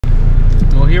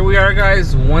here we are,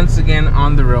 guys, once again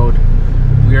on the road.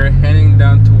 We are heading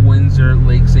down to Windsor,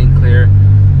 Lake St Clair,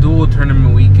 dual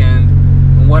tournament weekend.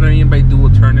 And what I mean by dual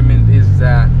tournament is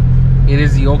that it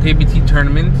is the OKBT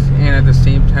tournament and at the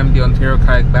same time the Ontario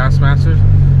Kayak Bass Masters.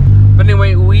 But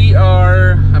anyway, we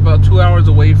are about 2 hours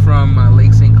away from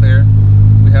Lake St Clair.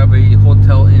 We have a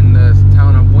hotel in the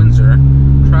town of Windsor.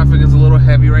 Traffic is a little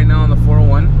heavy right now on the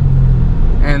 401.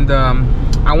 And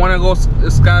I want to go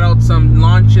scout out some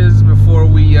launches before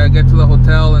we get to the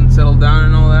hotel and settle down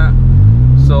and all that.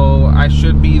 So I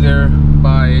should be there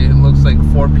by, it looks like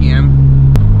 4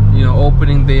 p.m. You know,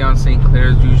 opening day on St. Clair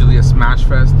is usually a smash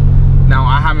fest. Now,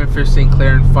 I haven't fished St.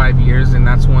 Clair in 5 years, and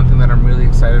that's one thing that I'm really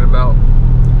excited about.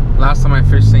 Last time I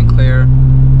fished St. Clair,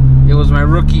 it was my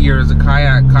rookie year as a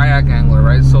kayak angler,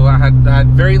 right? So I had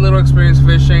very little experience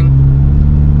fishing.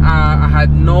 I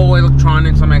had no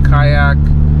electronics on my kayak.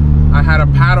 I had a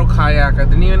paddle kayak. I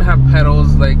didn't even have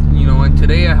pedals, like, you know, and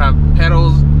today I have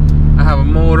pedals, I have a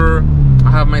motor,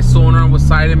 I have my sonar with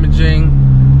side imaging.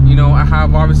 You know, I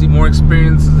have obviously more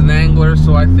experience as an angler,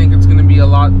 so I think it's going to be a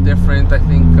lot different. I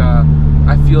think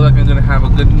I feel like I'm going to have a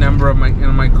good number of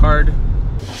in my card.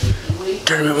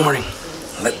 Tournament morning.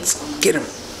 Let's get him.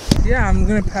 Yeah, I'm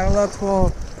going to paddle out to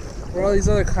where all these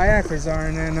other kayakers are,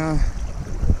 and then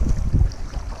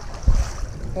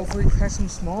hopefully catch some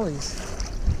smallies.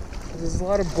 There's a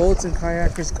lot of boats and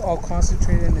kayakers all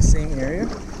concentrated in the same area.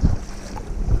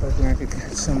 Hoping I could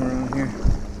catch some around here.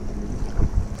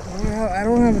 I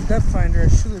don't have a depth finder. I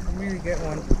should really get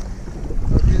one.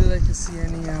 I'd really like to see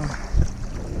any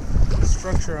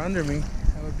structure under me.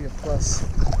 That would be a plus.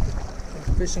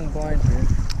 I'm fishing blind here.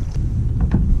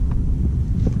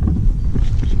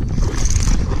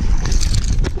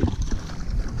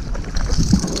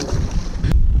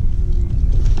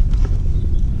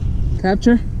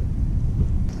 Capture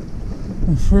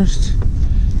the first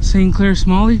St. Clair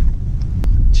smallie.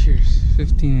 Cheers.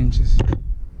 15 inches.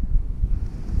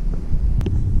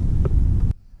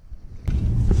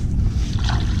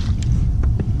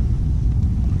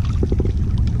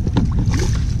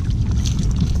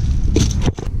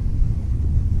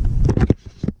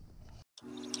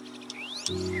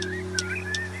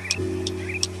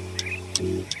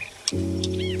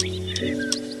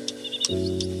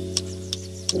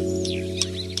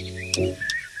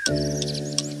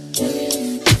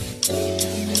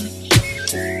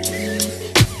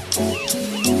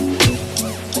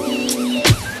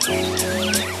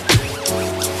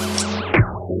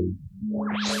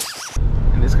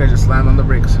 This guy just slammed on the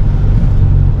brakes.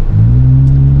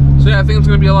 So yeah, I think it's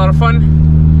gonna be a lot of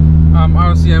fun.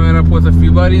 Obviously I met up with a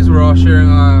few buddies. We're all sharing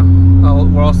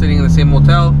we're all sitting in the same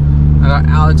hotel. I got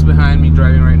Alex behind me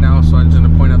driving right now, so I'm just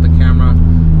gonna point out the camera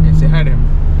and say hi to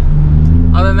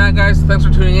him. Other than that, guys, thanks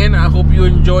for tuning in. I hope you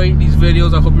enjoy these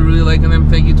videos. I hope you're really liking them.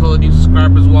 Thank you to all the new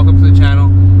subscribers. Welcome to the channel,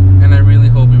 and I really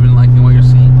hope you've been liking what you're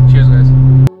seeing. Cheers, guys.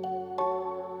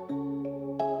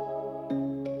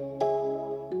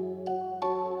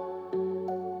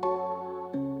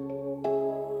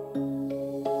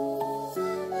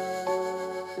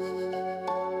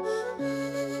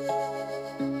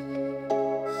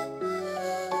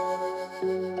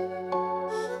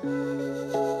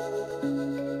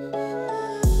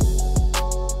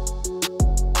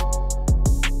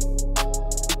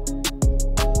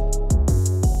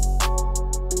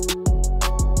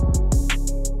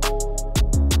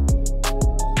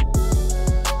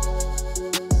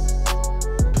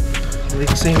 Lake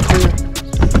St Clair,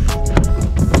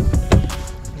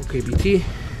 OKBT,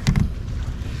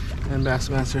 and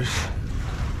Bassmasters.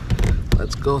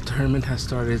 Let's go. Tournament has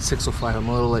started. 6:05. I'm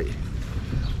a little late.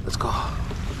 Let's go.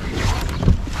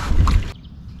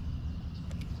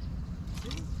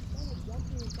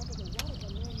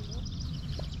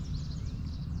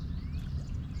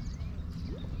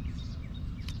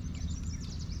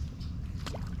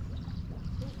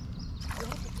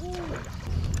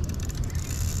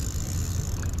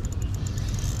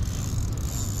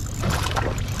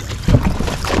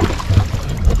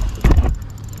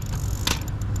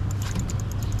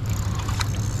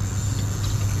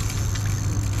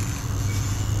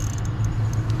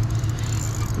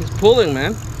 He's pulling,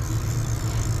 man.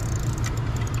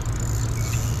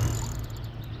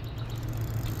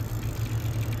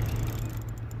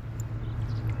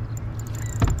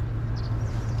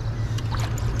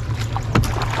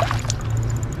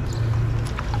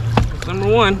 That's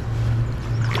number one.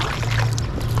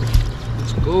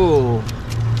 Let's go.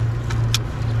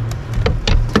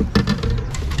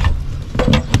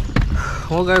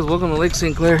 Well, guys, welcome to Lake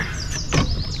St Clair.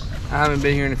 I haven't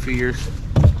been here in a few years.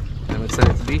 I'm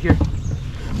excited to be here.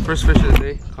 First fish of the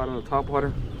day, caught on the top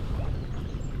water.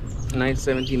 Nice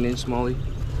 17-inch smallie.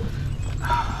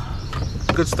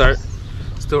 Good start.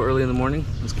 Still early in the morning.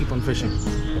 Let's keep on fishing.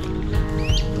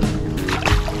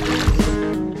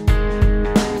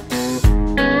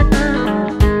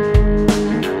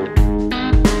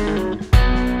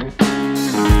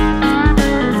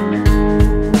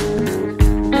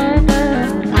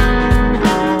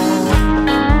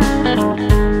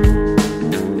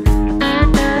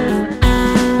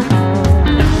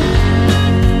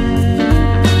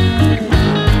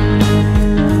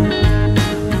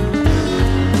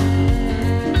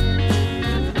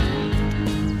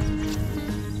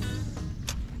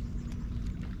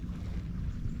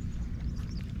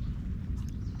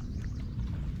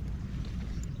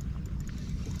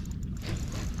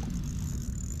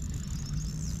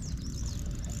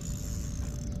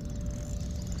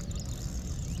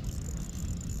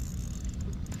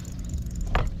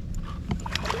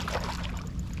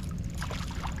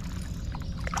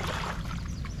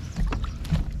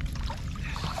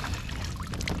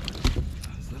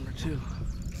 Two.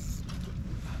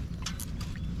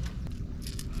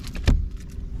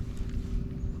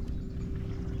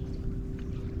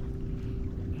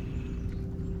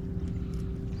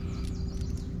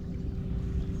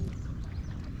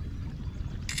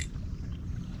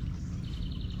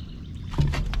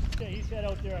 Yeah, he said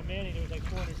out there on Manning there was like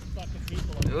 400 fucking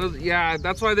people. It was, yeah,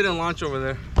 that's why they didn't launch over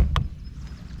there.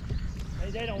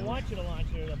 They don't want you to launch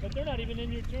there, but they're not even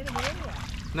in your tournament anyway.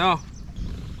 No.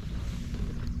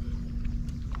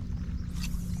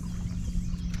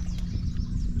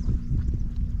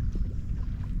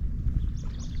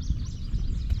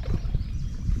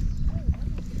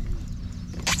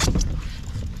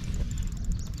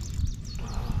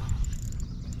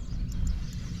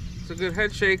 It's a good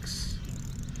head shakes.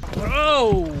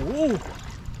 Oh! Ooh.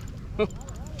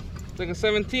 It's like a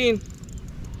 17.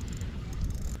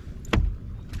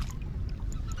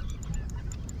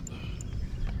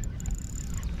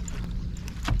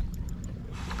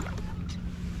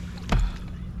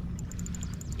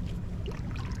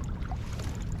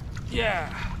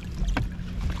 Yeah.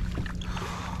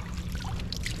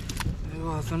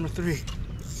 Well, that's number 3.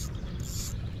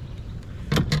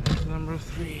 That's number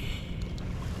 3.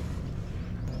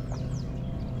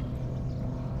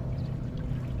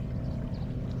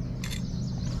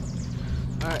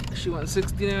 Alright, she went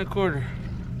 16 1/4.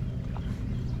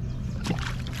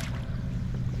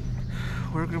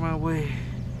 Working my way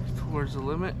towards the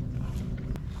limit.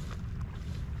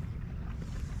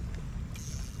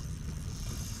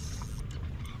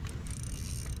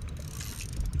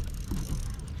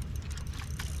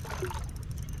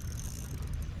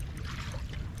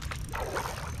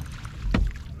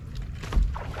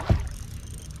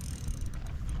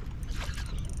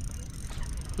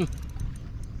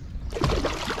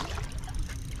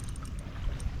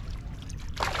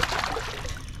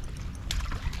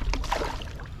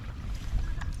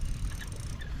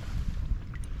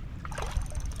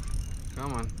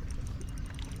 Come on.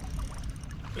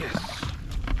 Yes.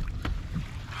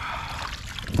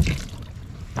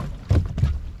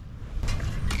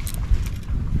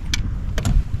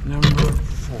 Number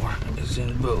 4 is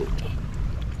in boat.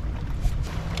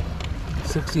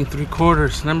 16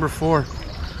 3/4, number 4.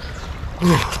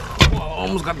 Whoa,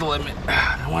 almost got the limit.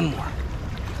 One more.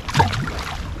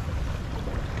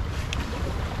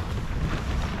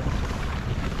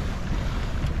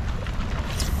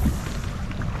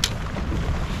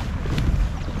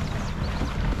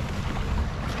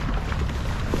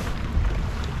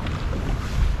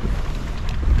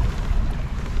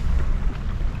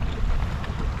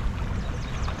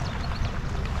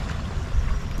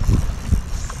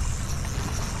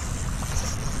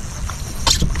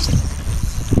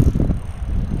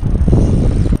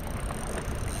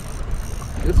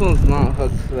 This one's not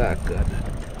hooked that good.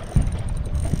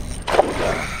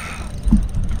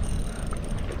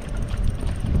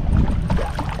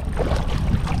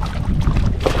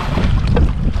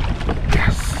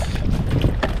 Yes.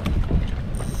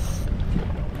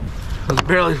 I was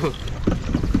barely hooked.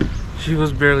 She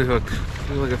was barely hooked.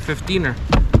 She was like a 15er.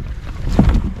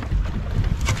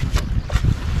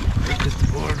 Get the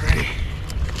board ready.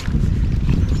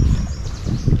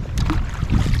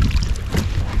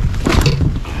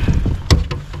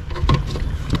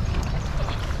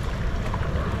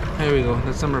 There we go,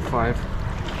 that's number 5.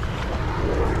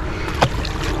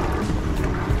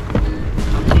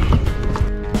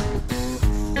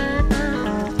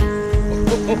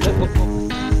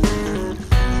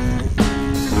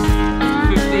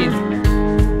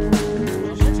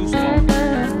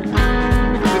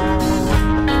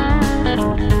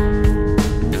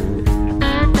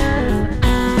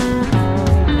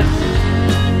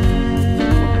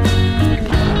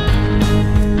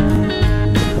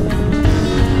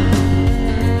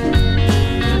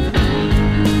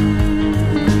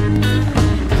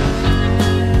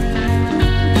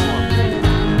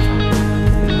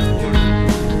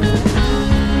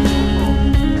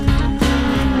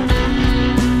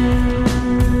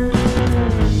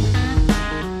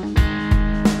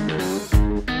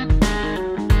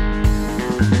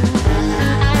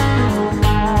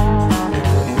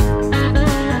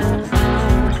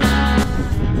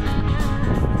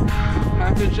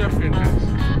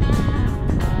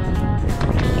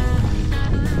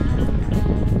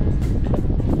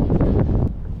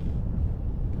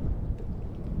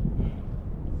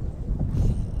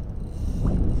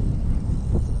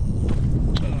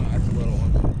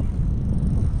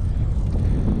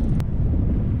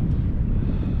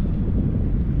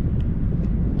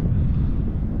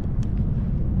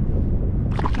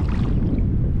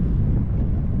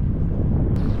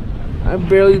 I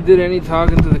barely did any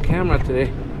talking to the camera today.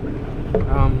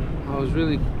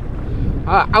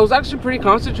 I was actually pretty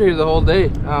concentrated the whole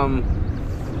day.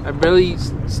 I barely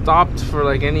stopped for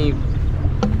like any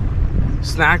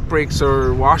snack breaks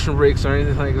or washroom breaks or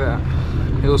anything like that.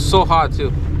 It was so hot too.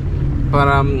 But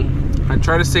I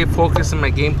try to stay focused in my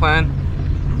game plan.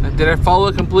 Did I follow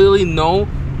it completely? No,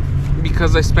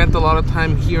 because I spent a lot of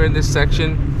time here in this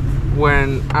section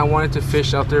when I wanted to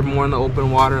fish out there more in the open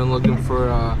water and looking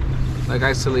for like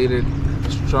isolated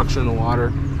structure in the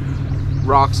water,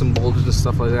 rocks and boulders and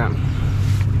stuff like that.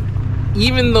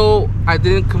 Even though I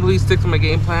didn't completely stick to my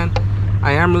game plan,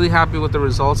 I am really happy with the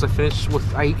results. I finished with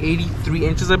 83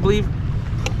 inches, I believe.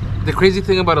 The crazy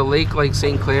thing about a lake like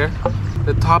St. Clair,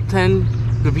 the top 10,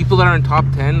 the people that are in top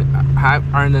 10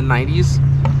 are in the 90s.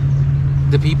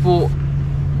 The people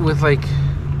with like,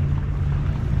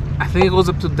 I think it goes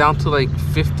up to down to like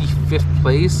 55th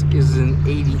place is an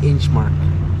 80-inch mark.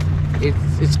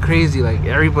 It's crazy. Like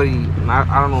everybody,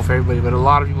 I don't know if everybody, but a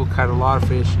lot of people caught a lot of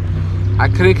fish. I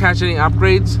couldn't catch any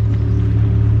upgrades.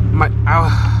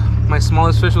 My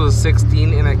smallest fish was a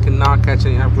 16 and I could not catch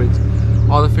any upgrades.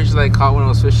 All the fish that I caught when I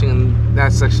was fishing in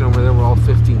that section over there were all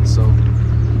 15, so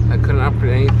I couldn't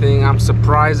upgrade anything. I'm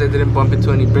surprised I didn't bump into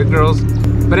any big girls.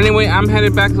 But anyway, I'm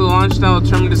headed back to the launch now. The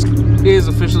tournament is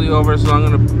officially over, so I'm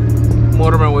gonna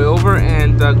motor my way over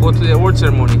and go to the award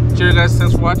ceremony. Cheers guys,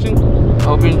 thanks for watching. I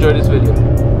hope you enjoyed this video.